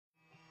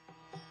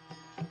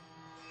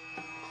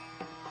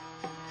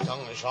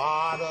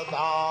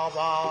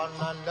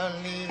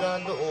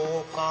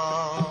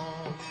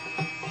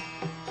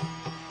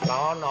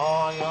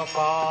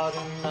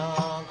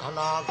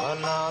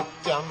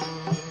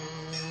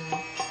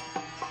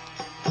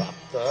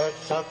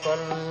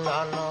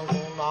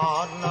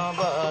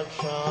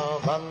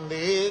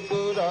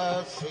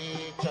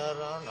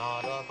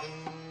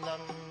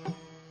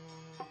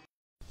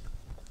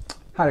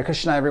Hare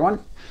Krishna,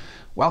 everyone.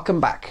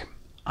 Welcome back.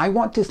 I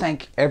want to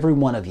thank every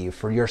one of you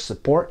for your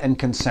support and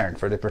concern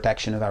for the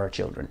protection of our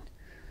children.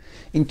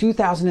 In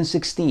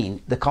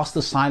 2016, the Cost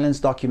of Silence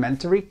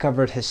documentary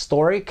covered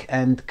historic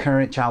and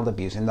current child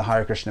abuse in the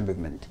Hare Krishna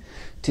movement.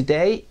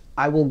 Today,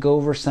 I will go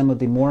over some of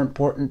the more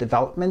important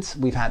developments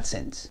we've had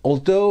since.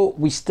 Although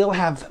we still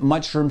have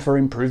much room for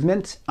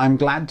improvement, I'm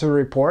glad to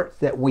report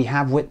that we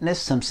have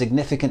witnessed some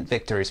significant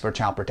victories for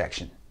child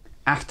protection.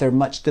 After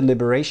much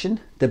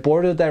deliberation, the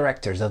board of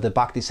directors of the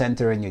Bhakti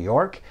Center in New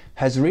York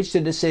has reached a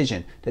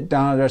decision that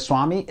Damodar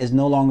Swami is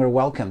no longer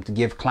welcome to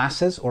give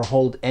classes or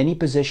hold any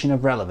position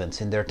of relevance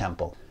in their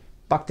temple.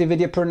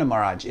 Bhaktivedya Purna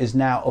Maharaj is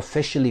now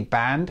officially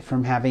banned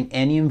from having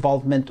any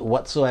involvement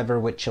whatsoever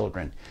with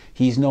children.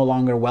 He's no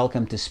longer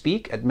welcome to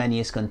speak at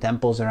many ISKCON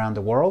temples around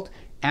the world,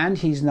 and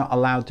he's not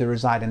allowed to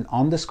reside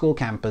on the school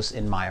campus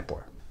in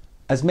Mayapur.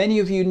 As many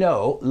of you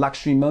know,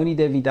 Lakshmimoni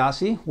Devi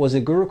Dasi was a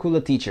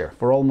Gurukula teacher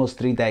for almost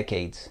 3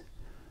 decades.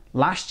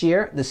 Last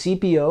year, the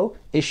CPO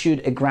issued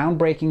a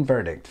groundbreaking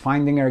verdict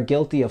finding her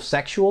guilty of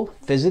sexual,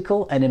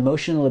 physical and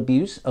emotional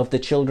abuse of the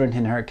children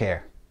in her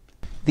care.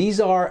 These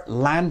are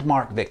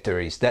landmark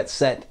victories that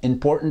set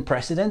important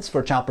precedents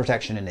for child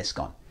protection in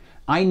ISKCON.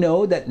 I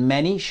know that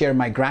many share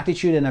my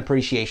gratitude and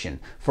appreciation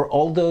for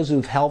all those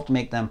who've helped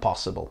make them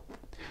possible.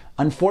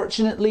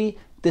 Unfortunately,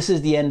 this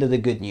is the end of the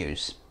good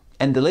news,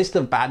 and the list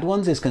of bad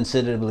ones is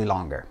considerably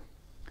longer.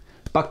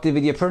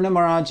 Bhaktivedya Purna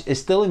Maharaj is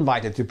still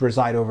invited to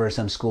preside over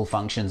some school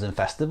functions and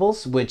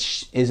festivals,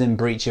 which is in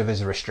breach of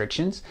his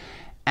restrictions,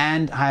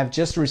 and I have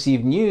just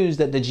received news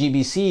that the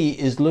GBC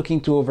is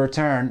looking to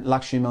overturn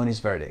Lakshmimoni's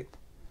verdict.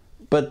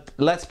 But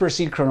let's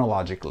proceed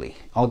chronologically.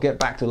 I'll get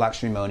back to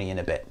Lakshmimoni in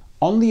a bit.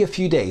 Only a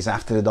few days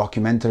after the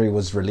documentary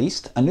was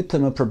released,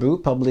 Anuttama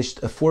Prabhu published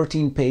a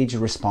 14-page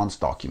response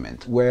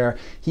document where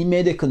he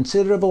made a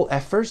considerable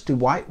effort to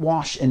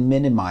whitewash and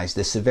minimize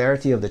the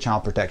severity of the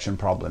child protection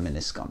problem in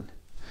ISKCON.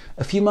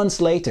 A few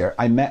months later,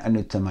 I met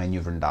Anuttama in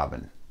New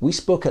Vrindavan. We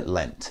spoke at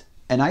length,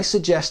 and I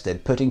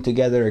suggested putting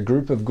together a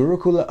group of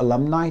Gurukula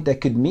alumni that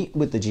could meet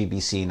with the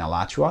GBC in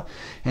Alachua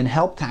and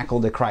help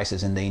tackle the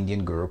crisis in the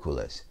Indian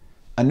Gurukulas.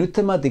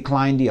 Anuttama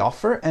declined the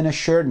offer and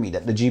assured me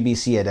that the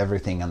GBC had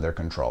everything under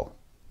control.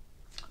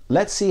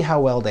 Let's see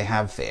how well they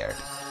have fared.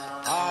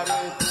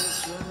 Hare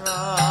Krishna,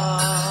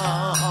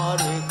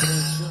 Hare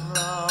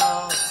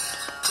Krishna,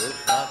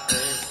 Krishna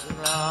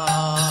Krishna,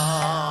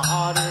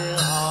 Hare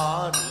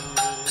Hare,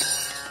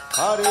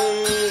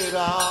 Hare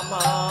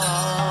Rama,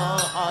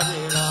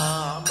 Hare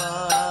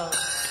Rama,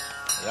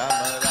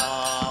 Rama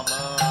Rama,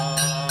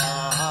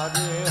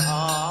 Hare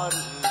Hare.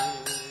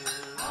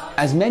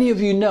 As many of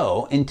you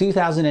know, in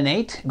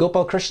 2008,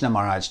 Gopal Krishna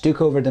Maharaj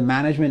took over the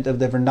management of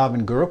the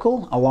Vrindavan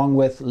Gurukul along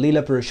with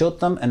Leela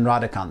Purushottam and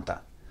Radhakanta.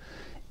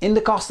 In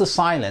the Cost of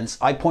Silence,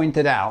 I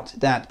pointed out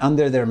that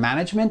under their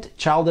management,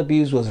 child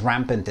abuse was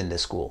rampant in the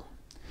school.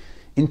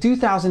 In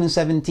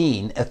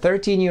 2017, a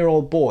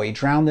 13-year-old boy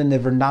drowned in the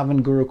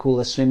Vrindavan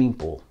Gurukula swimming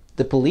pool.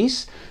 The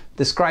police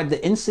described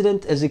the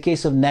incident as a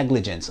case of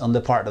negligence on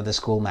the part of the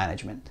school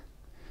management.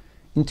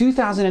 In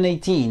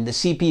 2018, the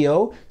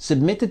CPO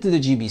submitted to the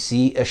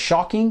GBC a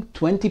shocking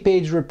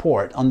 20-page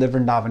report on the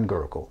Vrindavan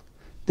Gurukul.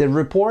 The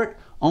report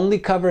only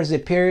covers a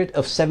period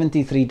of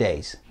 73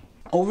 days.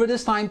 Over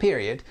this time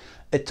period,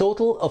 a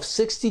total of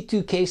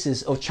 62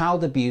 cases of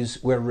child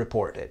abuse were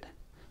reported,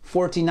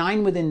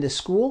 49 within the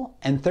school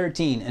and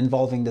 13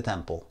 involving the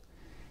temple,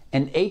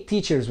 and 8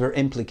 teachers were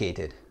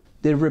implicated.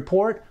 The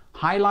report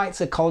highlights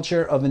a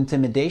culture of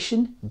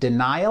intimidation,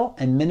 denial,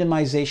 and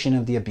minimization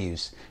of the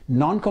abuse,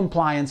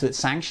 non-compliance with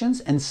sanctions,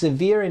 and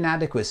severe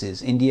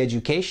inadequacies in the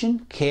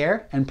education,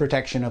 care, and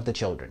protection of the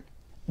children.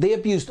 They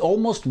abused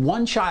almost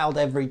 1 child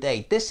every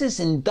day. This is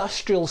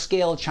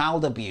industrial-scale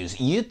child abuse.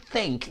 You'd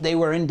think they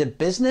were in the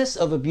business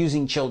of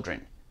abusing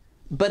children.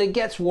 But it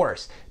gets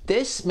worse.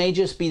 This may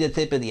just be the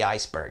tip of the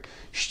iceberg.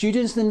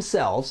 Students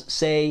themselves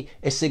say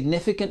a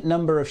significant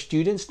number of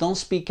students don't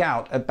speak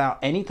out about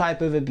any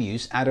type of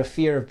abuse out of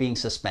fear of being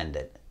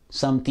suspended.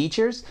 Some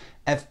teachers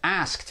have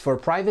asked for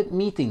private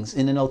meetings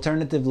in an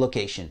alternative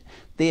location.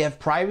 They have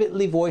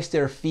privately voiced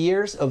their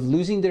fears of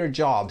losing their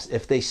jobs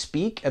if they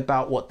speak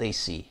about what they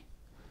see.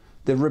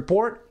 The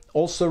report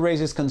also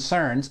raises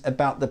concerns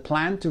about the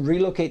plan to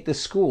relocate the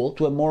school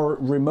to a more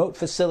remote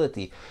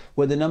facility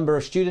where the number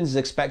of students is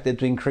expected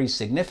to increase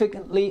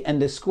significantly and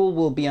the school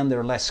will be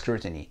under less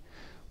scrutiny,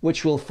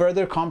 which will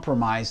further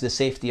compromise the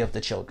safety of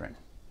the children.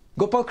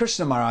 Gopal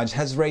Krishna Maharaj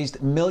has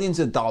raised millions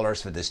of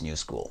dollars for this new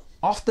school,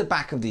 off the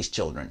back of these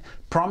children,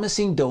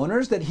 promising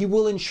donors that he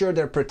will ensure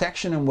their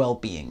protection and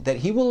well-being, that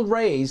he will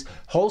raise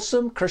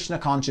wholesome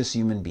Krishna-conscious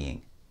human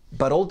beings.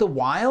 But all the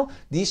while,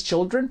 these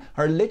children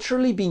are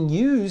literally being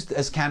used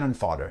as cannon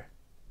fodder.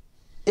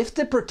 If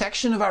the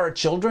protection of our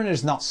children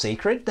is not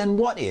sacred, then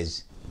what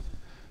is?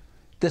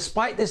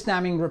 Despite this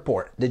damning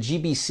report, the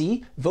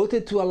GBC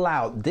voted to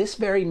allow this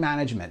very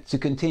management to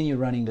continue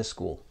running the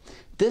school.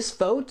 This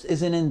vote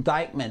is an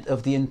indictment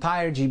of the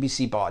entire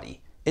GBC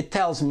body. It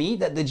tells me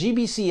that the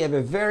GBC have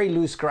a very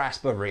loose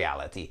grasp of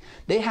reality.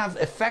 They have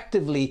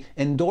effectively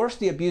endorsed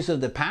the abuse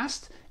of the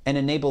past and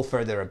enable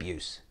further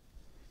abuse.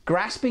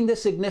 Grasping the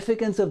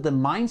significance of the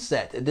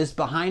mindset that is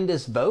behind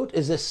this vote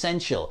is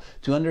essential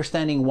to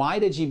understanding why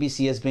the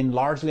GBC has been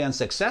largely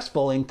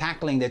unsuccessful in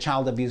tackling the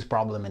child abuse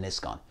problem in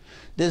ISKCON.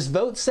 This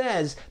vote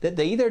says that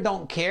they either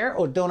don't care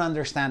or don't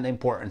understand the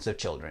importance of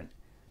children.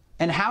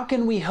 And how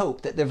can we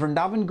hope that the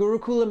Vrindavan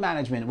Gurukula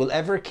management will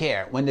ever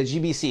care when the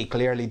GBC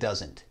clearly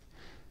doesn't?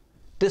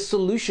 The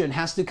solution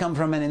has to come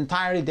from an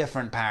entirely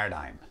different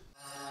paradigm.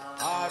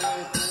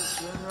 Hare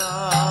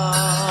Krishna,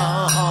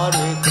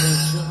 Hare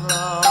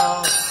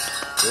Krishna,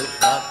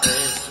 Krishna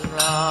Krishna,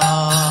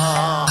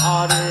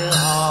 Hare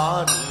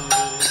Hare,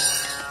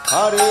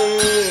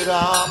 Hare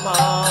Rama,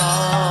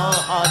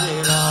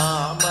 Hare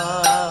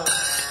Rama,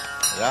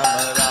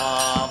 Rama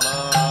Rama,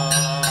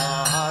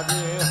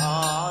 Hare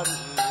Hare.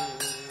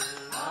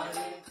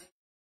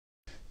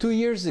 2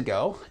 years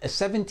ago, a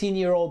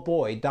 17-year-old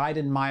boy died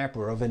in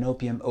Mayapur of an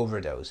opium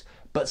overdose,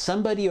 but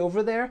somebody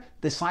over there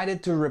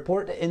decided to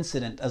report the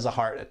incident as a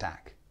heart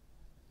attack.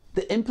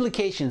 The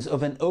implications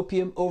of an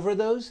opium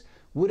overdose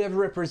would have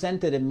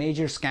represented a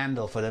major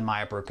scandal for the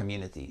Mayapur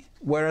community,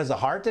 whereas a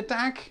heart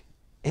attack,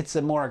 it's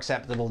a more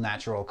acceptable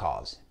natural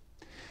cause.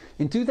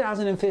 In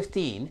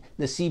 2015,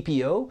 the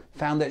CPO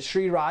found that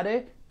Sri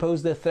Radhe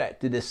posed a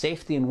threat to the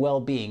safety and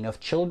well-being of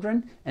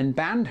children and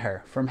banned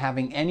her from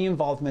having any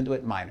involvement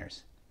with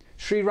minors.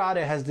 Sri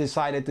Radhe has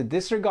decided to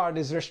disregard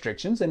these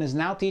restrictions and is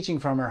now teaching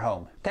from her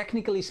home.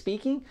 Technically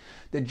speaking,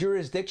 the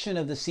jurisdiction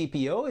of the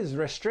CPO is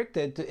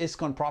restricted to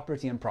ISKCON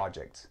property and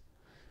projects.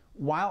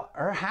 While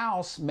her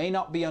house may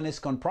not be on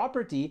ISKCON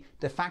property,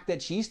 the fact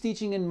that she's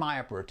teaching in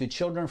Mayapur to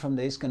children from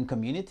the ISKCON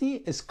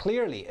community is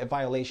clearly a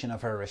violation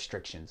of her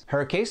restrictions.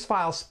 Her case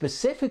file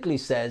specifically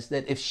says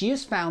that if she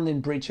is found in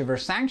breach of her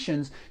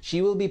sanctions,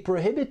 she will be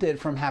prohibited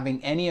from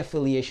having any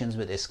affiliations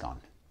with ISKCON.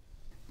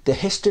 The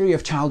history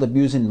of child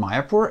abuse in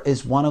Mayapur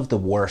is one of the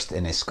worst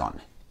in ISKCON.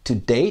 To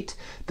date,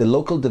 the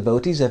local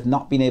devotees have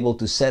not been able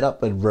to set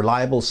up a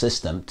reliable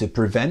system to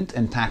prevent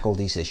and tackle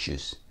these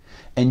issues.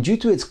 And due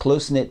to its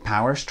close-knit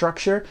power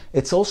structure,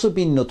 it's also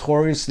been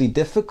notoriously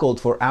difficult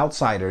for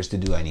outsiders to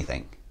do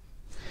anything.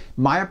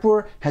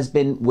 Mayapur has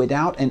been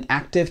without an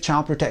active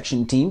child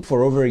protection team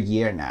for over a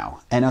year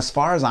now, and as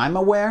far as I'm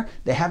aware,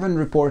 they haven't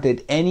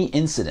reported any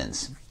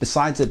incidents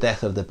besides the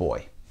death of the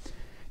boy.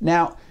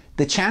 Now,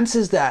 the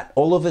chances that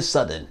all of a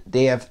sudden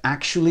they have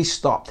actually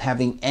stopped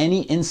having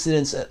any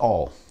incidents at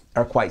all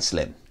are quite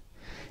slim.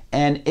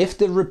 And if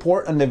the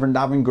report on the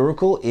Vrindavan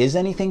Gurukul is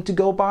anything to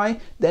go by,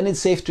 then it's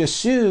safe to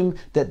assume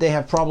that they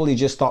have probably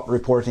just stopped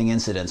reporting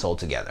incidents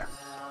altogether.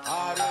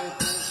 Hare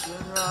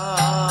Krishna,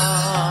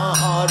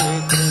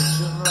 Hare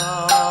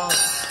Krishna,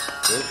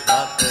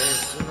 Krishna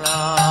Krishna,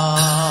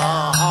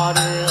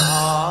 Hare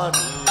Hare,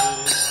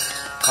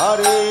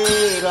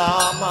 Hare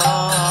Rama,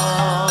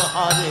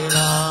 Hare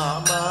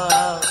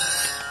Rama,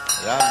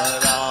 Rama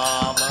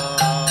Rama,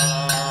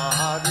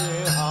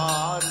 Hare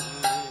Hare.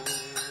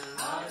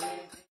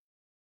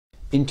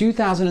 In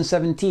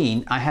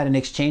 2017, I had an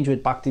exchange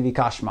with Bhakti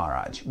Vikash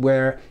Maharaj,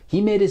 where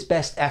he made his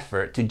best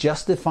effort to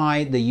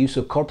justify the use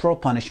of corporal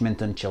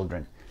punishment on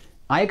children.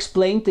 I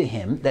explained to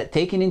him that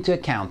taking into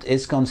account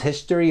ISKCON's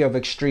history of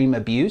extreme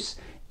abuse,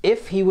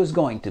 if he was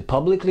going to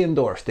publicly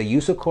endorse the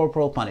use of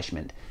corporal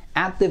punishment,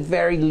 at the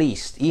very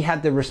least, he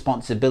had the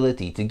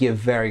responsibility to give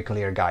very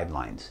clear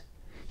guidelines.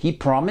 He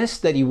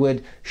promised that he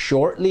would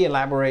shortly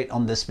elaborate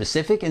on the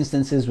specific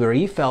instances where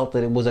he felt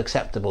that it was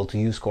acceptable to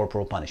use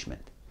corporal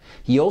punishment.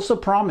 He also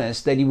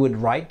promised that he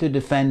would write to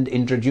defend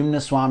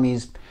Indradyumna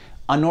Swami's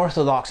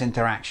unorthodox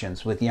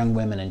interactions with young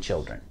women and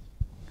children.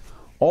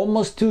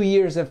 Almost 2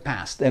 years have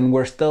passed and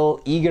we're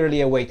still eagerly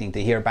awaiting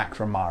to hear back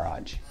from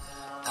Maharaj.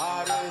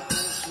 Hare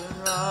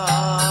Krishna,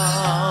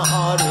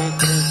 Hare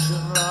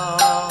Krishna,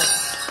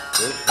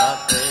 Krishna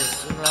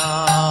Krishna,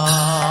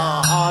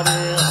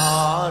 Hare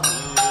Hare,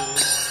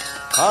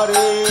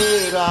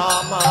 Hare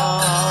Rama,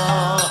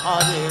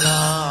 Hare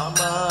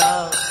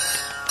Rama,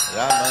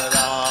 Rama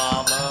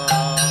Rama,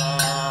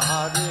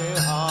 Hare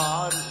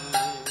Hare.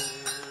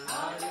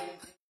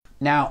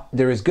 Now,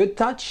 there is good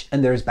touch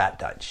and there is bad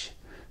touch.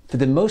 For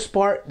the most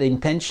part, the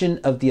intention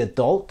of the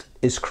adult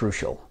is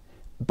crucial,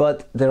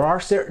 but there are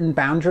certain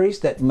boundaries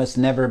that must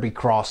never be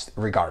crossed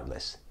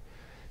regardless.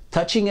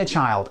 Touching a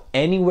child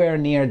anywhere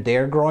near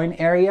their groin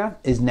area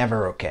is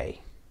never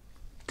okay.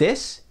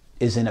 This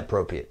is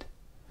inappropriate.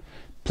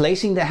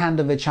 Placing the hand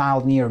of a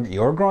child near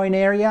your groin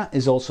area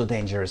is also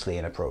dangerously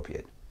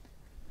inappropriate.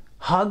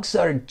 Hugs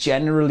are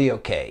generally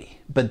okay,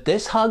 but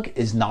this hug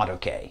is not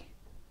okay.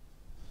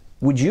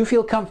 Would you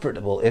feel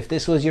comfortable if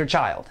this was your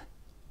child?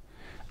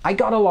 I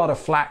got a lot of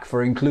flack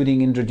for including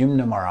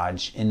Indradyumna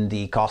Maharaj in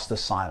the cost of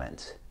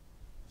silence.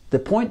 The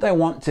point I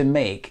want to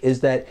make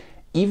is that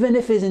even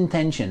if his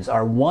intentions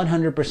are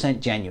 100%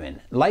 genuine,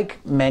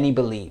 like many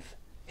believe,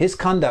 his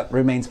conduct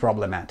remains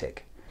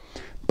problematic.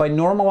 By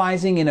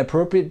normalizing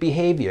inappropriate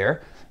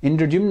behavior,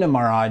 Indradyumna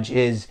Maharaj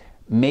is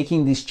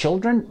making these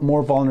children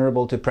more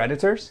vulnerable to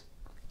predators,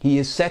 he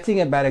is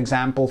setting a bad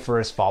example for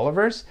his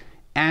followers,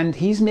 and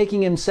he's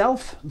making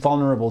himself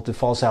vulnerable to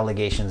false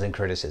allegations and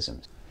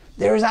criticisms.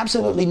 There is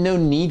absolutely no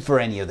need for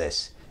any of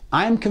this.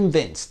 I am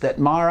convinced that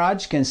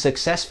Maharaj can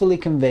successfully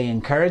convey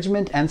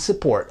encouragement and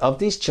support of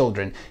these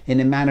children in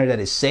a manner that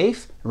is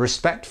safe,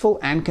 respectful,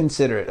 and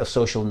considerate of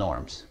social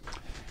norms.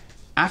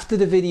 After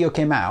the video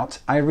came out,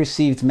 I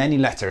received many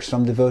letters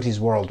from devotees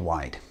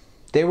worldwide.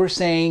 They were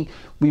saying,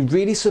 we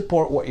really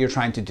support what you're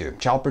trying to do.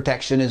 Child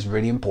protection is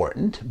really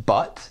important,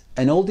 but,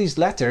 and all these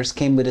letters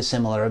came with a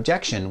similar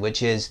objection,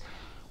 which is,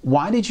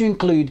 why did you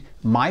include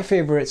my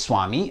favorite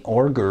Swami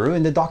or Guru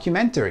in the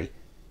documentary?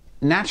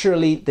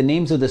 Naturally, the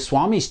names of the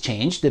Swamis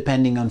changed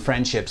depending on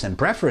friendships and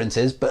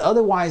preferences, but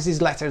otherwise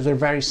these letters are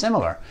very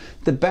similar.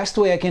 The best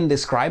way I can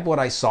describe what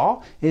I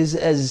saw is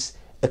as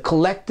a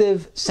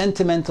collective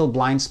sentimental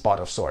blind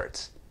spot of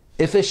sorts.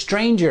 If a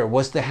stranger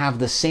was to have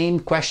the same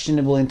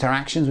questionable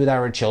interactions with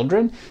our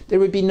children, there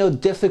would be no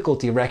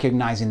difficulty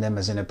recognizing them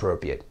as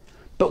inappropriate.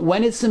 But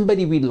when it's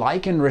somebody we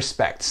like and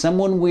respect,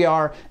 someone we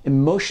are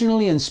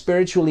emotionally and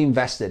spiritually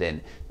invested in,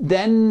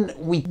 then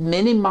we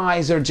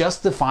minimize or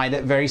justify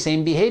that very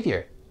same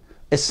behavior.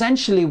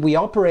 Essentially, we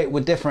operate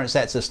with different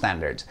sets of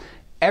standards.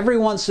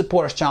 Everyone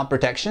supports child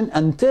protection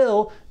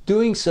until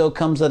doing so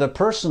comes at a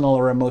personal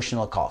or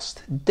emotional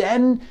cost.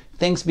 Then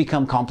things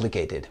become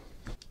complicated.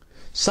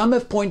 Some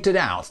have pointed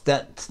out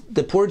that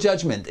the poor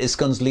judgment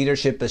ISKCON's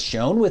leadership has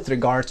shown with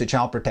regards to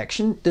child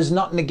protection does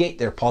not negate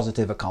their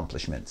positive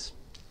accomplishments.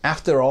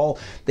 After all,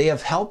 they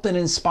have helped and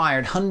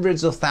inspired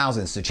hundreds of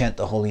thousands to chant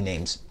the holy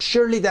names.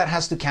 Surely that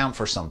has to count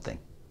for something.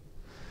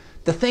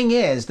 The thing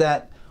is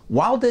that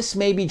while this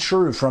may be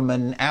true from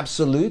an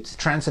absolute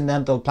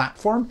transcendental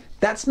platform,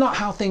 that's not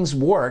how things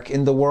work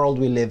in the world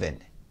we live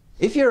in.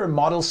 If you're a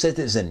model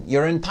citizen,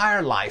 your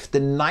entire life, the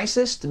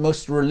nicest,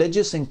 most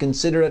religious and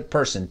considerate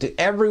person to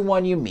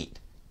everyone you meet,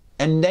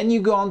 and then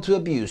you go on to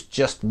abuse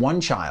just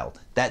one child,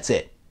 that's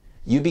it.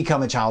 You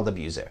become a child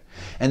abuser.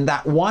 And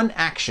that one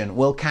action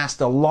will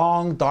cast a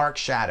long, dark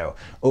shadow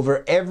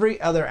over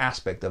every other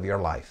aspect of your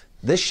life.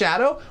 This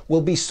shadow will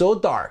be so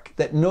dark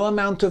that no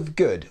amount of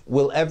good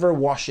will ever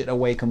wash it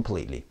away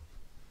completely.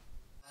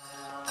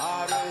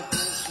 Hare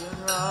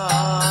Krishna,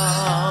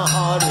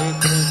 Hare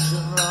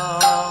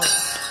Krishna,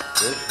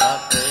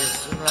 Krishna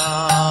Krishna,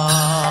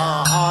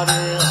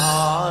 Hare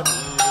Hare,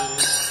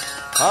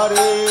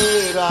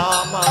 Hare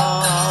Rama,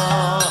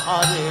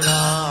 Hare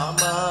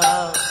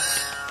Rama,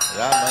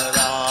 Rama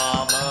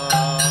Rama,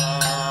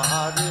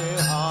 Hare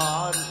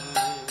Hare.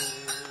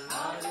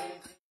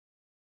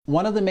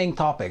 One of the main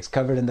topics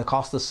covered in the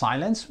cost of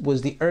silence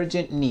was the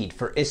urgent need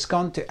for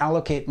ISKCON to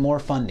allocate more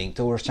funding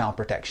towards child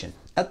protection.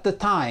 At the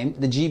time,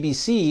 the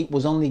GBC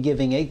was only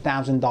giving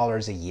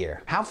 $8,000 a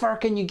year. How far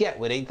can you get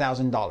with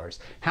 $8,000?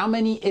 How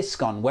many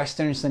ISKCON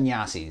Western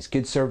sannyasis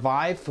could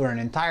survive for an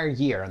entire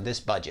year on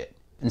this budget?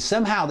 And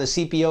somehow the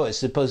CPO is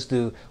supposed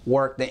to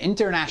work the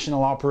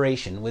international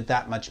operation with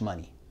that much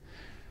money.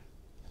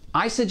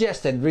 I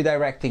suggested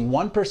redirecting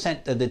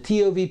 1% of the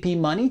TOVP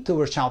money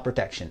towards child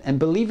protection, and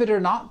believe it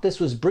or not, this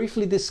was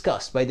briefly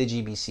discussed by the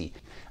GBC.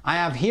 I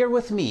have here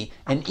with me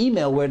an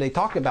email where they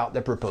talk about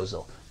the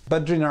proposal.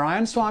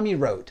 Badrinarayan Swami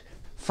wrote,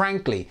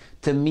 "Frankly,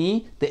 to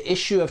me, the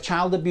issue of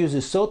child abuse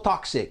is so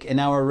toxic and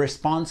our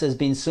response has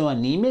been so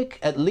anemic,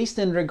 at least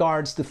in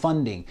regards to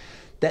funding,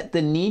 that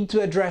the need to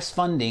address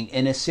funding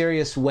in a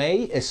serious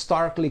way is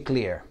starkly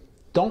clear.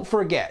 Don't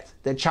forget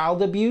that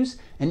child abuse,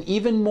 and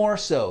even more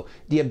so,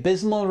 the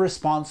abysmal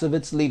response of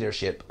its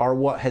leadership, are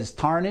what has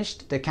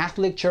tarnished the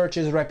Catholic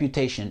Church's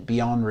reputation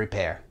beyond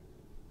repair."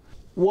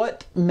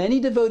 What many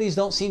devotees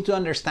don't seem to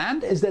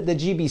understand is that the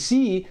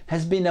GBC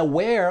has been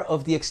aware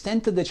of the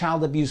extent of the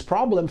child abuse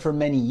problem for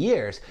many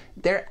years.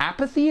 Their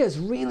apathy is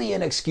really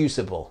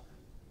inexcusable.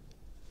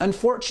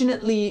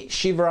 Unfortunately,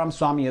 Shivaram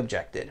Swami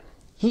objected.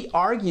 He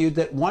argued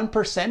that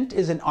 1%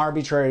 is an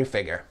arbitrary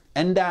figure,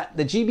 and that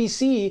the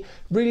GBC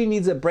really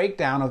needs a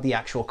breakdown of the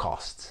actual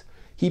costs.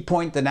 He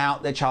pointed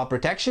out that child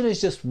protection is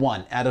just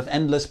one out of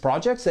endless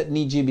projects that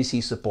need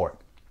GBC support.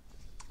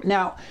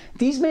 Now,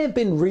 these may have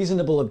been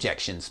reasonable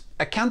objections.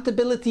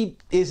 Accountability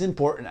is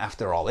important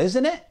after all,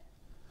 isn't it?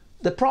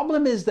 The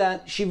problem is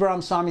that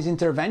Shivaram Swami's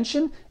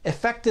intervention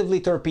effectively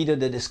torpedoed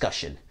the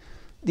discussion.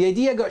 The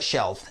idea got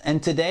shelved,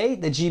 and today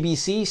the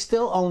GBC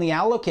still only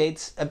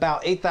allocates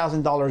about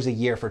 $8,000 a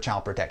year for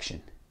child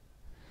protection.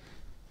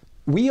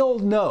 We all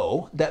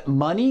know that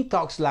money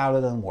talks louder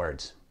than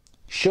words.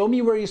 Show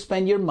me where you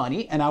spend your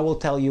money and I will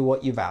tell you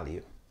what you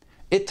value.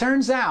 It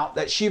turns out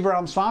that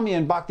Shivaram Swami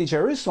and Bhakti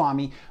Charu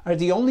Swami are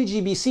the only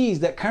GBCs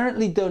that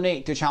currently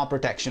donate to child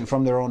protection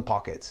from their own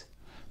pockets.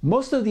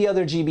 Most of the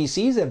other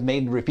GBCs have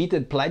made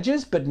repeated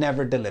pledges but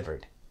never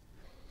delivered.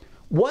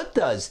 What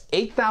does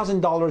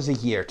 $8,000 a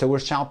year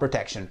towards child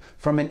protection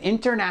from an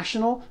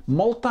international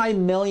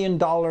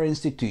multi-million-dollar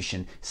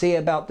institution say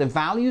about the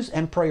values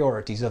and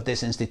priorities of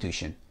this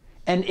institution?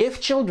 And if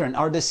children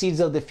are the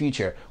seeds of the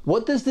future,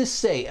 what does this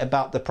say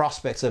about the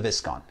prospects of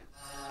ISKCON?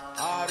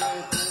 Hare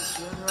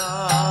Krishna,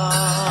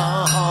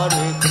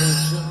 Hare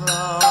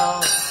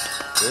Krishna,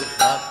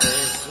 Krishna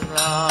Krishna,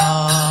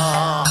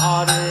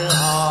 Hare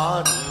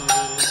Hare,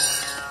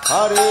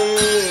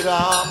 Hare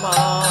Rama,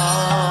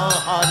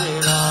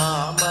 Hare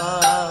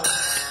Rama,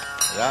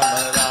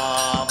 Rama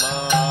Rama,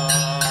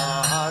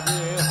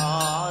 Hare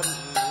Hare.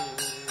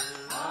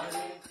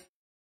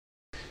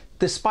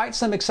 Despite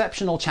some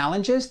exceptional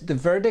challenges, the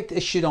verdict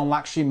issued on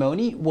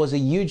Lakshmani was a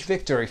huge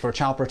victory for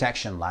child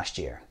protection last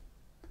year.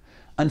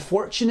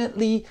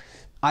 Unfortunately,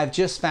 I've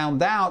just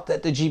found out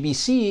that the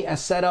GBC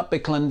has set up a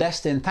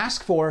clandestine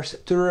task force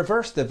to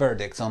reverse the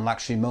verdicts on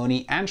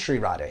Lakshmani and Sri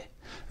Radhe.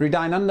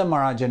 Hridayananda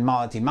Maharaj and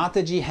Malati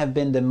Mataji have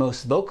been the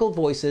most vocal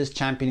voices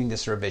championing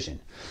this revision.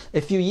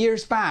 A few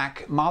years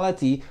back,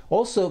 Malati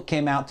also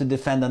came out to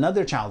defend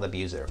another child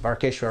abuser,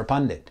 Varkeshwar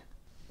Pandit.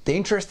 The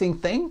interesting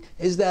thing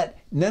is that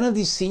none of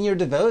these senior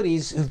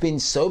devotees who've been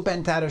so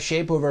bent out of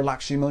shape over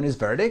Lakshmani's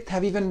verdict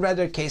have even read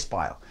their case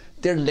file.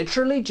 They're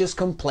literally just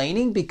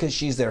complaining because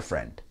she's their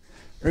friend.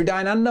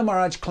 Hridayananda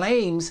Maharaj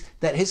claims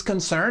that his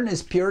concern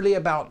is purely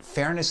about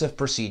fairness of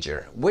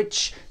procedure,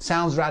 which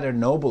sounds rather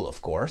noble,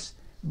 of course,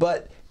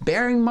 but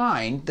bear in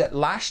mind that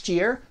last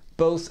year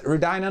both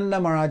Hridayananda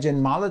Maharaj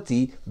and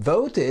Malati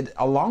voted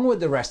along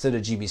with the rest of the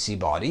GBC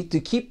body to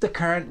keep the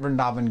current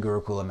Vrindavan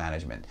Gurukula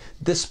management,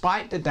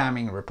 despite the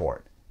damning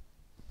report.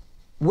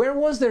 Where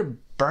was their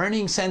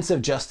burning sense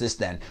of justice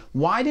then?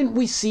 Why didn't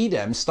we see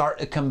them start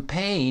a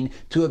campaign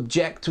to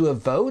object to a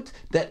vote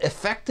that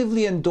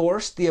effectively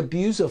endorsed the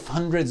abuse of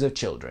hundreds of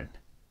children?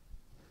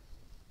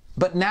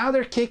 But now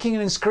they're kicking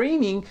and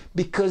screaming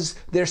because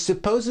they're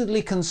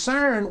supposedly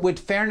concerned with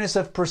fairness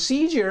of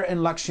procedure in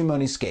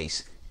Lakshmani's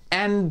case,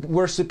 and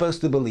we're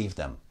supposed to believe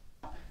them.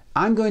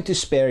 I'm going to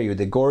spare you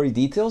the gory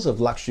details of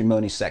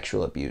Lakshmani's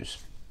sexual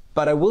abuse.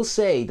 But I will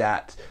say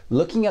that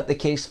looking at the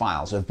case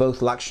files of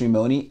both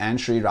Lakshmani and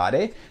Sri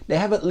Radhe, they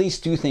have at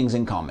least two things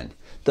in common.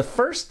 The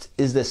first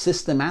is the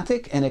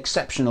systematic and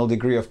exceptional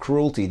degree of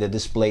cruelty they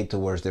displayed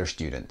towards their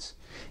students.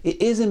 It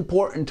is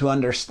important to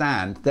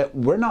understand that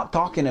we're not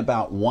talking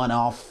about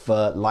one-off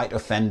light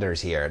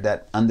offenders here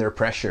that under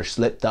pressure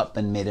slipped up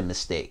and made a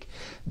mistake.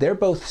 They're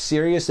both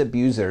serious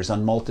abusers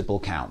on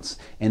multiple counts,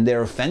 and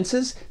their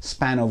offenses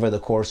span over the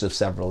course of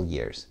several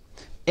years.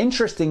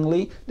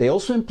 Interestingly, they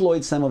also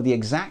employed some of the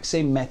exact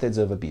same methods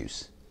of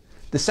abuse.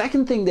 The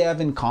second thing they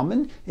have in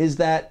common is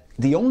that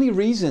the only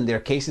reason their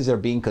cases are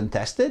being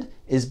contested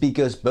is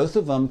because both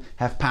of them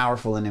have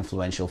powerful and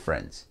influential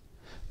friends.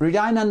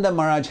 Hridayananda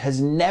Maharaj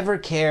has never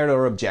cared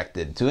or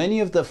objected to any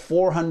of the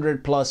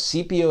 400 plus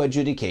CPO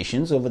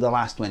adjudications over the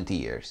last 20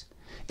 years.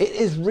 It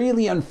is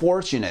really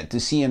unfortunate to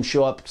see him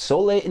show up so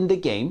late in the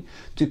game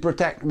to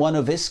protect one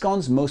of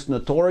ISKCON's most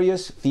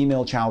notorious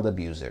female child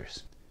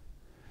abusers.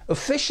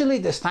 Officially,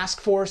 this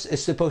task force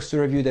is supposed to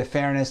review the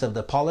fairness of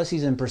the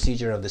policies and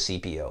procedure of the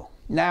CPO.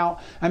 Now,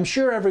 I'm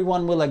sure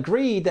everyone will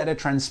agree that a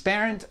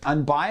transparent,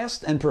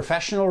 unbiased, and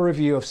professional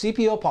review of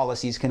CPO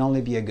policies can only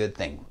be a good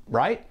thing,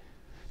 right?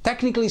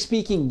 Technically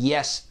speaking,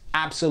 yes,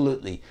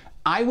 absolutely.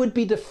 I would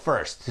be the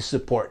first to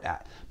support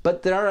that.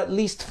 But there are at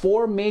least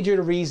four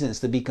major reasons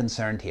to be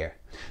concerned here.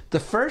 The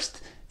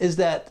first is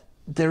that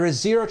there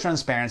is zero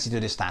transparency to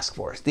this task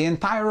force. The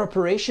entire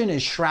operation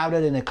is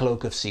shrouded in a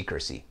cloak of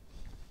secrecy.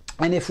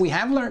 And if we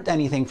have learned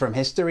anything from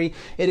history,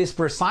 it is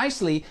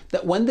precisely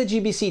that when the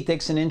GBC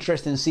takes an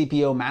interest in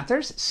CPO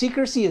matters,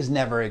 secrecy is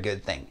never a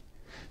good thing.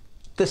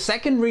 The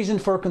second reason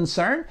for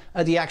concern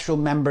are the actual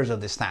members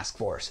of this task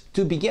force.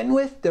 To begin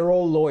with, they're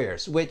all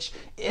lawyers, which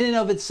in and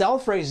of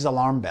itself raises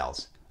alarm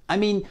bells. I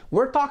mean,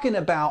 we're talking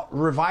about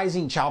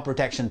revising child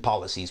protection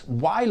policies.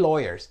 Why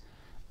lawyers?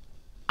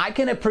 I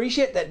can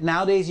appreciate that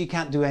nowadays you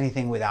can't do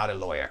anything without a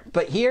lawyer.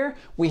 But here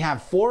we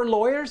have 4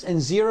 lawyers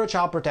and 0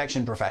 child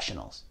protection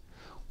professionals.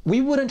 We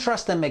wouldn't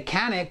trust a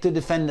mechanic to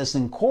defend us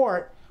in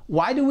court.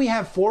 Why do we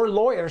have 4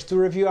 lawyers to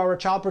review our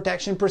child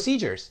protection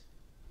procedures?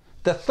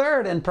 The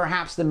third and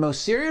perhaps the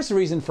most serious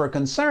reason for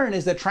concern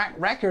is the track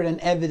record and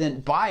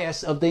evident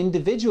bias of the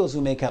individuals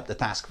who make up the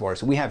task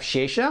force. We have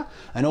Shesha,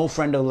 an old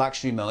friend of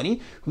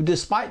Lakshmani, who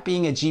despite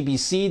being a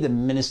GBC, the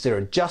Minister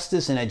of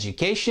Justice and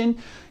Education,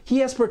 he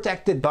has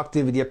protected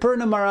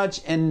Bhaktividyapurna Maharaj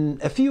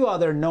and a few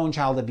other known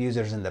child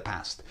abusers in the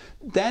past.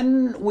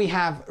 Then we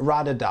have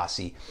Radha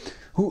Dasi,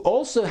 who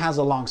also has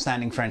a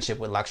long-standing friendship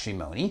with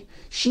Lakshmani.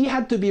 She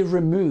had to be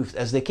removed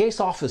as the case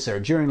officer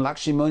during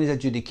Lakshmani's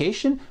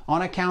adjudication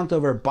on account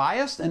of her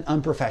biased and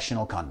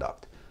unprofessional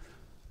conduct.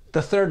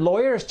 The third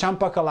lawyer is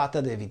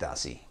Champakalata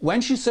Devidasi.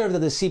 When she served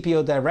as the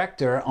CPO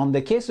director on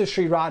the case of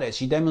Sri Radhe,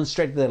 she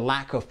demonstrated a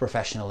lack of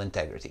professional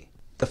integrity.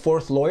 The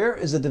fourth lawyer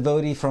is a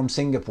devotee from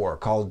Singapore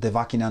called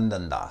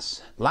Devakinandan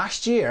Das.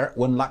 Last year,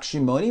 when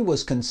Lakshmani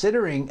was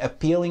considering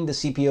appealing the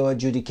CPO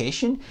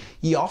adjudication,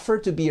 he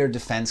offered to be her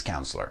defense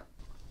counselor.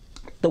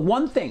 The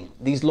one thing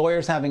these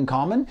lawyers have in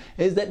common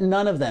is that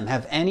none of them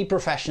have any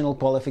professional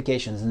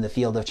qualifications in the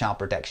field of child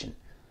protection.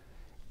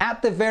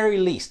 At the very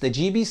least, the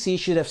GBC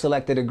should have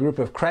selected a group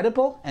of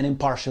credible and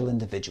impartial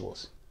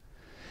individuals.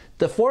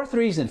 The fourth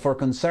reason for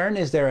concern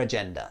is their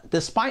agenda.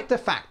 Despite the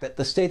fact that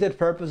the stated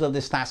purpose of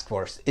this task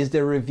force is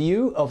the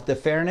review of the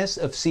fairness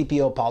of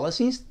CPO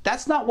policies,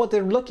 that's not what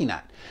they're looking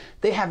at.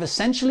 They have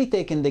essentially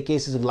taken the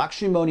cases of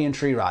Lakshmimoni and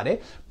Sri Radhe,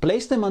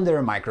 placed them under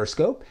a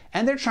microscope,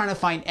 and they're trying to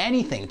find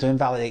anything to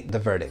invalidate the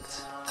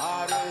verdicts.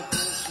 Hare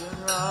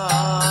Krishna,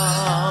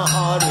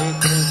 Hare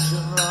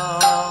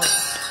Krishna,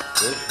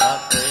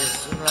 Krishna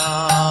Krishna,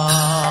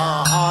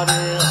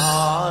 Hare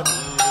Hare,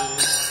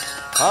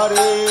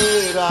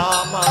 Hare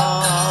Rama,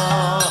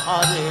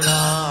 Hare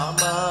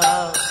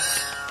Rama,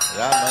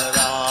 Rama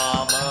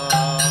Rama,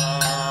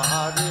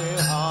 Hare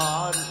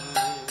Hare.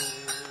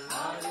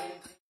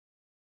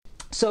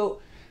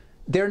 So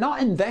they're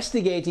not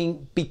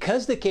investigating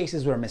because the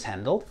cases were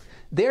mishandled.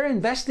 They're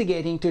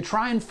investigating to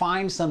try and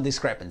find some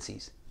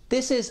discrepancies.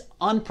 This is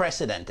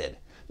unprecedented.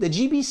 The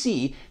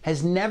GBC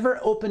has never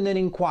opened an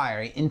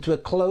inquiry into a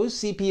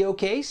closed CPO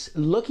case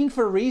looking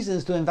for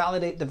reasons to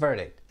invalidate the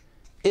verdict.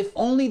 If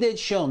only they'd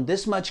shown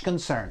this much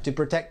concern to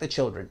protect the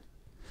children.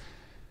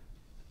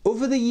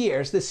 Over the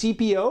years, the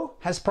CPO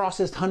has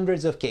processed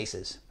hundreds of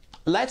cases.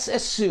 Let's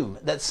assume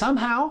that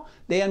somehow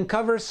they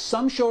uncover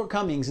some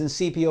shortcomings in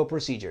CPO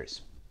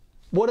procedures.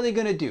 What are they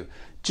going to do?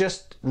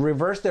 Just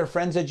reverse their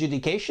friend's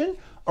adjudication?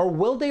 Or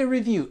will they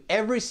review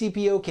every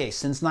CPO case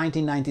since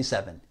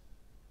 1997?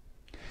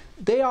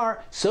 They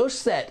are so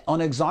set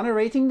on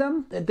exonerating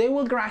them that they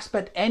will grasp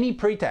at any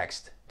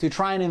pretext to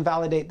try and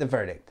invalidate the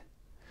verdict.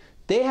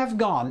 They have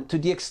gone to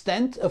the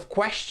extent of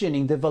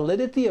questioning the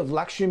validity of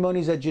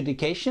Lakshmimoni's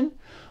adjudication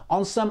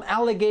on some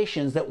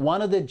allegations that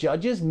one of the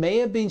judges may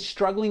have been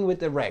struggling with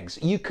the regs.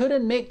 You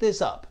couldn't make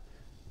this up.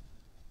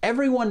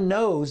 Everyone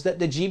knows that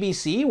the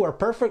GBC were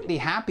perfectly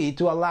happy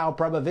to allow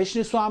Prabha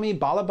Vishnu Swami,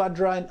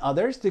 Balabhadra and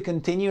others to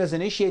continue as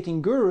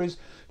initiating gurus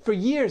for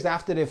years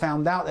after they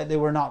found out that they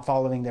were not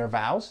following their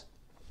vows.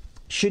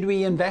 Should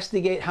we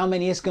investigate how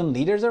many ISKCON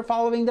leaders are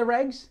following the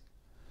regs?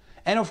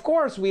 And of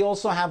course, we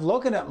also have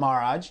Lokanath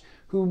Maharaj,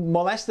 who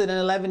molested an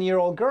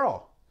 11-year-old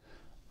girl.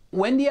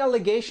 When the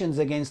allegations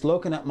against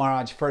Lokanath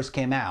Maharaj first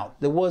came out,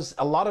 there was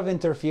a lot of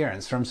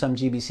interference from some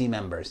GBC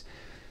members.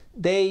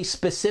 They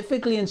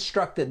specifically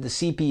instructed the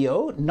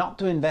CPO not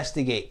to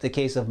investigate the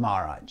case of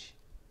Maharaj.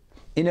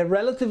 In a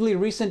relatively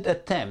recent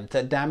attempt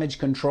at damage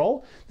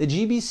control, the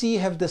GBC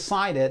have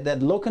decided that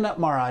Lokanath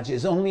Maharaj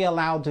is only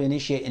allowed to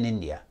initiate in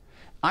India.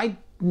 I'm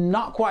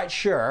not quite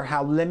sure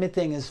how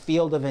limiting his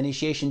field of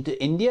initiation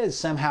to India is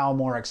somehow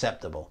more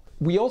acceptable.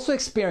 We also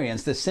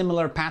experienced a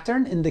similar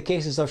pattern in the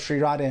cases of Sri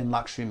Radhe and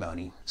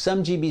Lakshmimoni.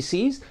 Some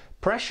GBCs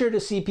pressured the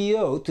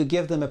CPO to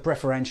give them a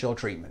preferential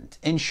treatment.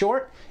 In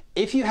short,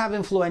 if you have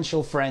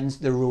influential friends,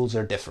 the rules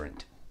are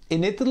different.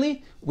 In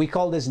Italy, we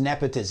call this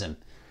nepotism.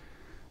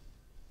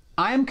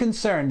 I am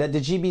concerned that the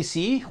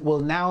GBC will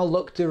now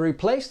look to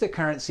replace the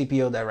current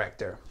CPO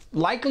director,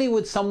 likely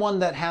with someone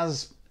that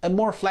has a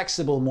more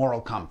flexible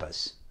moral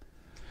compass.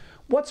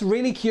 What's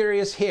really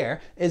curious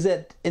here is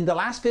that in the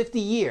last 50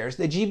 years,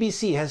 the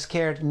GBC has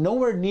cared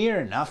nowhere near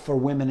enough for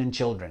women and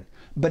children.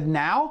 But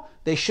now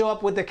they show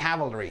up with the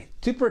cavalry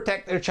to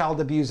protect their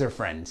child abuser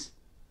friends.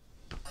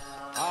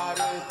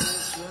 Hare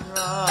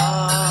Krishna,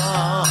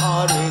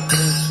 Hare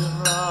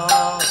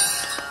Krishna,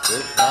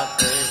 Krishna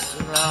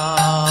Krishna,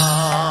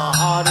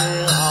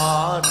 Hare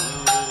Hare,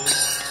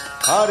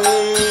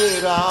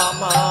 Hare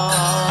Rama,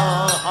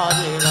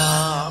 Hare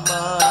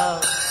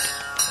Rama,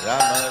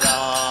 Rama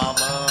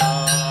Rama,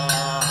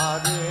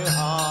 Hare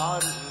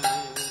Hare.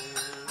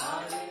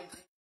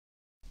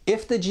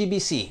 If the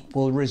GBC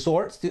will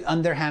resort to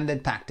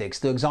underhanded tactics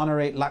to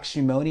exonerate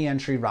Lakshmimoni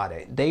and Sri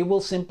Radhe, they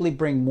will simply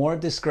bring more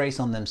disgrace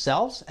on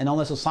themselves and on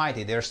the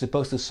society they are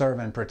supposed to serve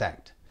and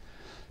protect.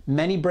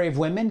 Many brave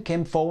women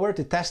came forward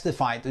to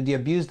testify to the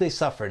abuse they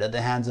suffered at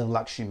the hands of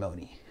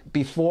Lakshmimoni.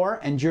 Before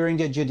and during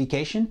the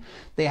adjudication,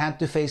 they had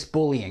to face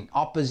bullying,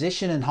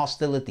 opposition and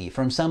hostility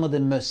from some of the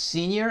most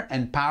senior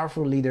and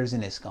powerful leaders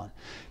in ISKCON.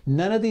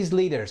 None of these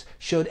leaders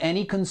showed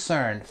any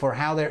concern for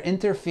how their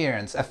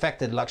interference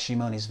affected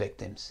Lakshmimoni's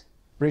victims.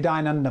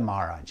 Hridayananda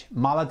Maharaj,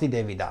 Malati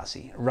Devi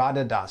Dasi,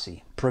 Radha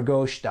Dasi,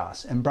 Pragosh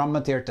Das, and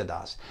Brahmatirtha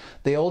Das,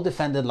 they all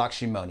defended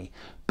Lakshmimoni,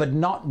 but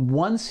not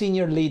one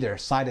senior leader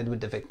sided with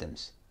the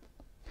victims.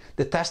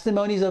 The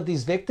testimonies of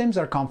these victims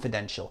are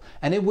confidential,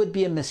 and it would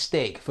be a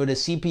mistake for the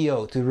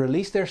CPO to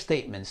release their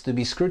statements to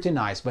be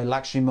scrutinized by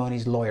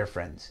Lakshmimoni's lawyer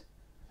friends.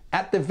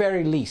 At the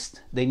very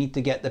least, they need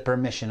to get the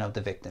permission of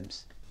the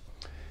victims.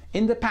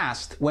 In the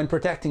past, when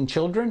protecting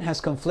children has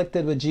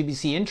conflicted with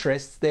GBC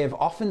interests, they have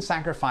often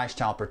sacrificed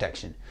child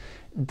protection.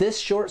 This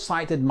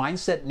short-sighted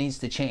mindset needs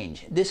to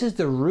change. This is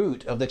the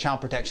root of the child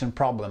protection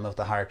problem of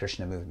the Hare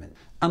Krishna movement.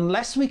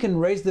 Unless we can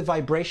raise the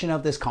vibration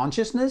of this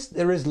consciousness,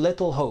 there is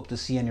little hope to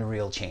see any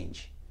real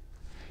change.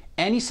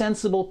 Any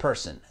sensible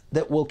person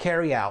that will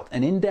carry out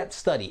an in-depth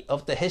study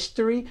of the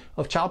history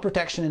of child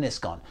protection in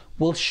ISKCON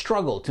will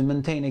struggle to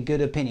maintain a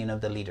good opinion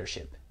of the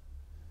leadership.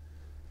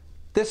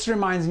 This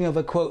reminds me of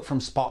a quote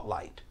from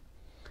Spotlight.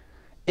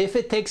 If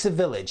it takes a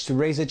village to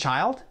raise a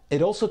child,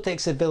 it also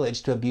takes a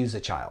village to abuse a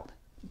child.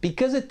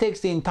 Because it takes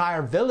the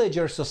entire village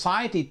or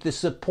society to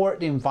support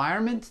the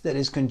environment that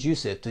is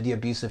conducive to the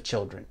abuse of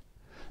children.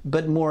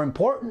 But more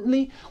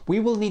importantly, we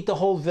will need the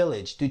whole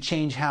village to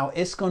change how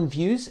ISKCON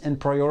views and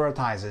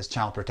prioritizes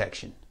child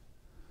protection.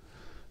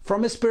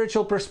 From a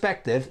spiritual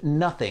perspective,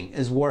 nothing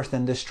is worse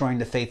than destroying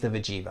the faith of a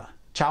jiva.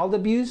 Child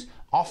abuse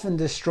often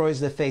destroys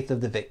the faith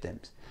of the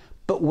victims.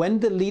 But when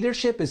the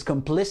leadership is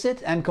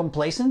complicit and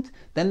complacent,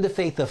 then the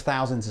faith of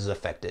thousands is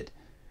affected.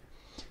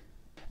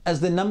 As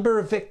the number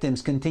of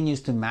victims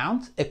continues to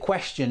mount, a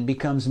question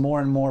becomes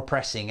more and more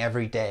pressing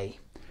every day.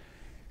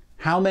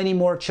 How many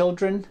more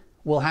children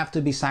will have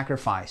to be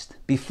sacrificed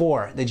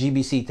before the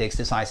GBC takes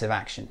decisive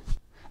action?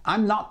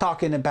 I'm not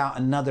talking about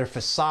another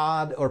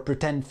facade or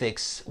pretend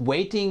fix,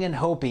 waiting and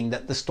hoping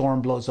that the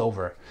storm blows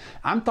over.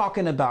 I'm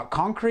talking about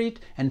concrete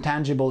and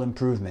tangible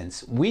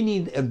improvements. We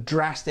need a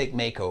drastic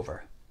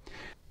makeover.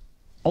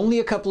 Only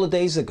a couple of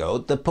days ago,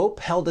 the Pope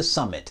held a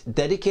summit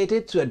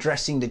dedicated to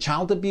addressing the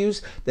child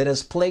abuse that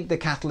has plagued the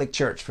Catholic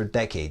Church for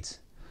decades.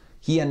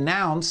 He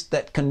announced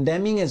that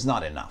condemning is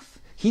not enough.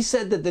 He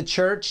said that the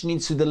Church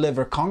needs to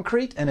deliver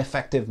concrete and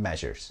effective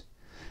measures.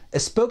 A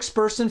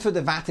spokesperson for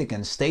the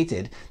Vatican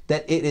stated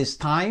that it is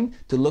time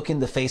to look in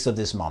the face of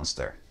this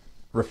monster,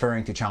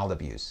 referring to child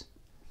abuse.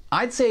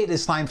 I'd say it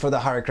is time for the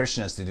Hare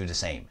Krishnas to do the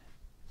same.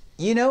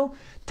 You know,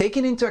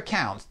 taking into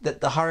account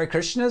that the Hare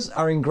Krishnas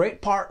are in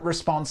great part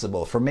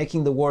responsible for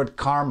making the word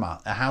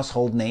karma a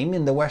household name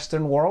in the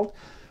Western world,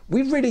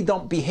 we really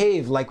don't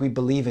behave like we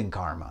believe in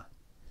karma.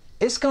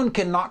 ISKCON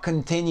cannot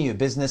continue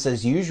business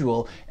as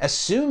usual,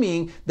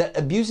 assuming that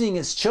abusing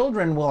its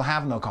children will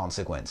have no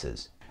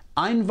consequences.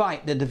 I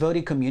invite the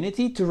devotee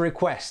community to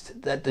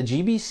request that the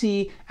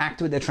GBC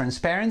act with the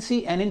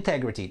transparency and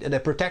integrity that the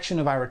protection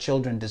of our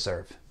children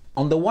deserve.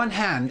 On the one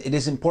hand, it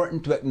is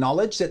important to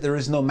acknowledge that there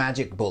is no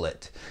magic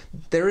bullet.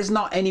 There is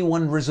not any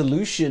one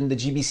resolution the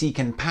GBC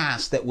can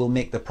pass that will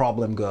make the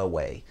problem go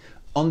away.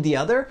 On the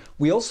other,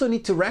 we also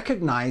need to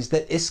recognize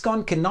that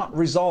ISKCON cannot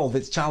resolve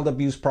its child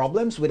abuse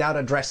problems without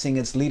addressing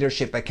its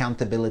leadership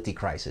accountability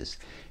crisis.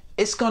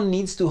 ISKCON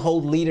needs to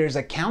hold leaders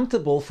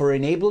accountable for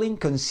enabling,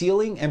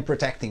 concealing, and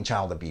protecting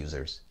child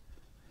abusers.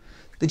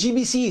 The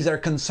GBCs are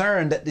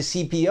concerned that the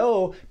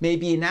CPO may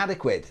be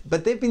inadequate,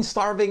 but they've been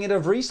starving it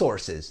of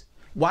resources.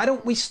 Why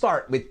don't we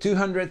start with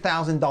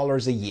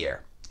 $200,000 a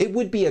year? It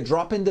would be a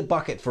drop in the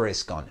bucket for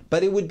ISKCON,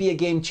 but it would be a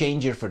game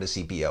changer for the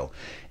CPO.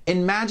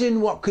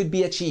 Imagine what could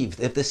be achieved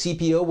if the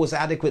CPO was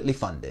adequately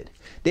funded.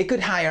 They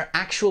could hire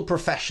actual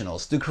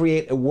professionals to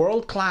create a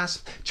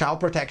world-class child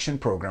protection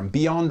program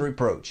beyond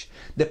reproach.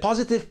 The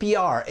positive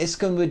PR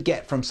ISKCON would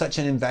get from such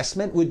an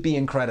investment would be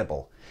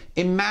incredible.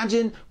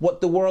 Imagine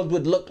what the world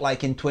would look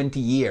like in 20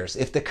 years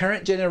if the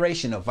current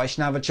generation of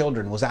Vaishnava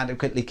children was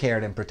adequately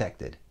cared and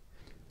protected.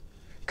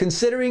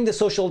 Considering the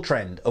social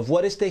trend of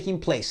what is taking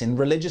place in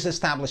religious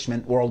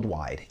establishment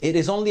worldwide, it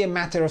is only a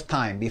matter of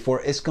time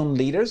before ISKCON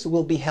leaders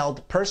will be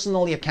held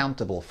personally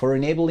accountable for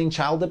enabling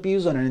child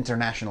abuse on an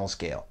international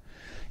scale.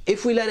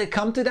 If we let it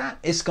come to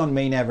that, ISKCON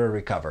may never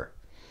recover.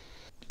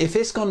 If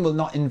ISKCON will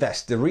not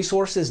invest the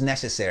resources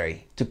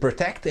necessary to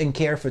protect and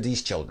care for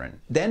these children,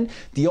 then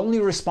the only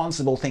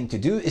responsible thing to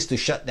do is to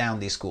shut down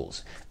these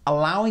schools.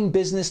 Allowing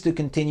business to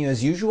continue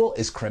as usual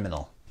is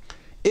criminal.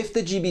 If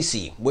the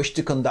GBC wish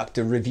to conduct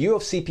a review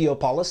of CPO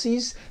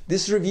policies,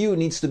 this review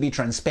needs to be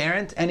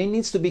transparent and it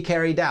needs to be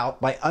carried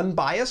out by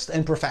unbiased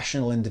and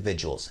professional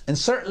individuals, and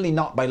certainly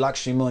not by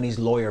Lakshmi Moni's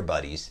lawyer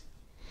buddies.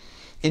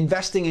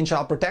 Investing in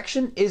child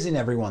protection is in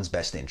everyone's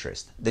best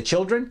interest, the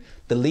children,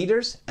 the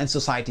leaders, and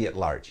society at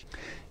large.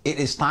 It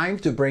is time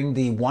to bring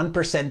the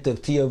 1%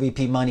 of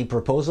TOVP money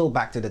proposal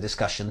back to the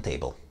discussion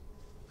table.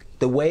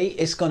 The way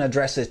ISKCON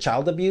addresses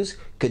child abuse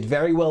could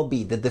very well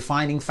be the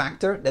defining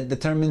factor that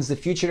determines the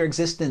future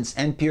existence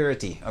and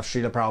purity of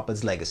Srila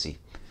Prabhupada's legacy.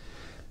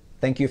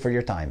 Thank you for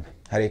your time.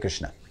 Hare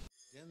Krishna.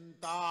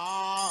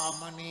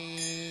 Chintamani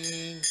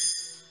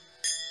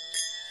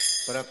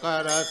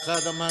prakara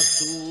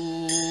sadmasu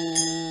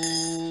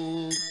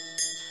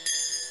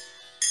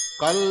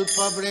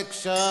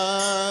kalpavriksha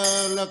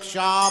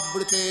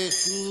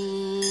lakshabritesu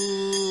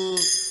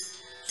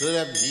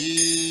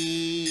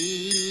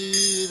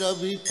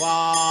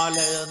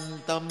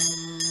surabhirabhipalayantam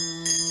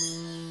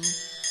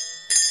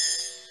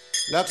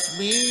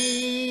Lakshmi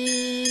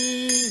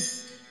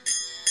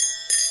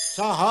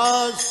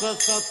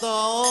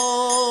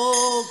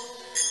sahasrasatak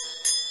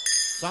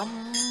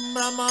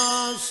sambrama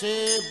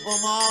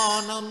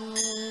sevamanam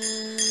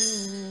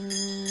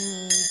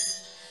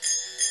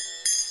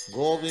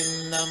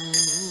Govindam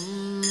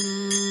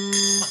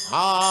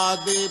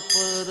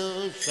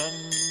Adipurusham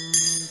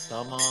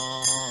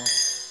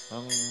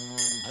Tamaham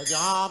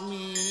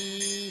bhajami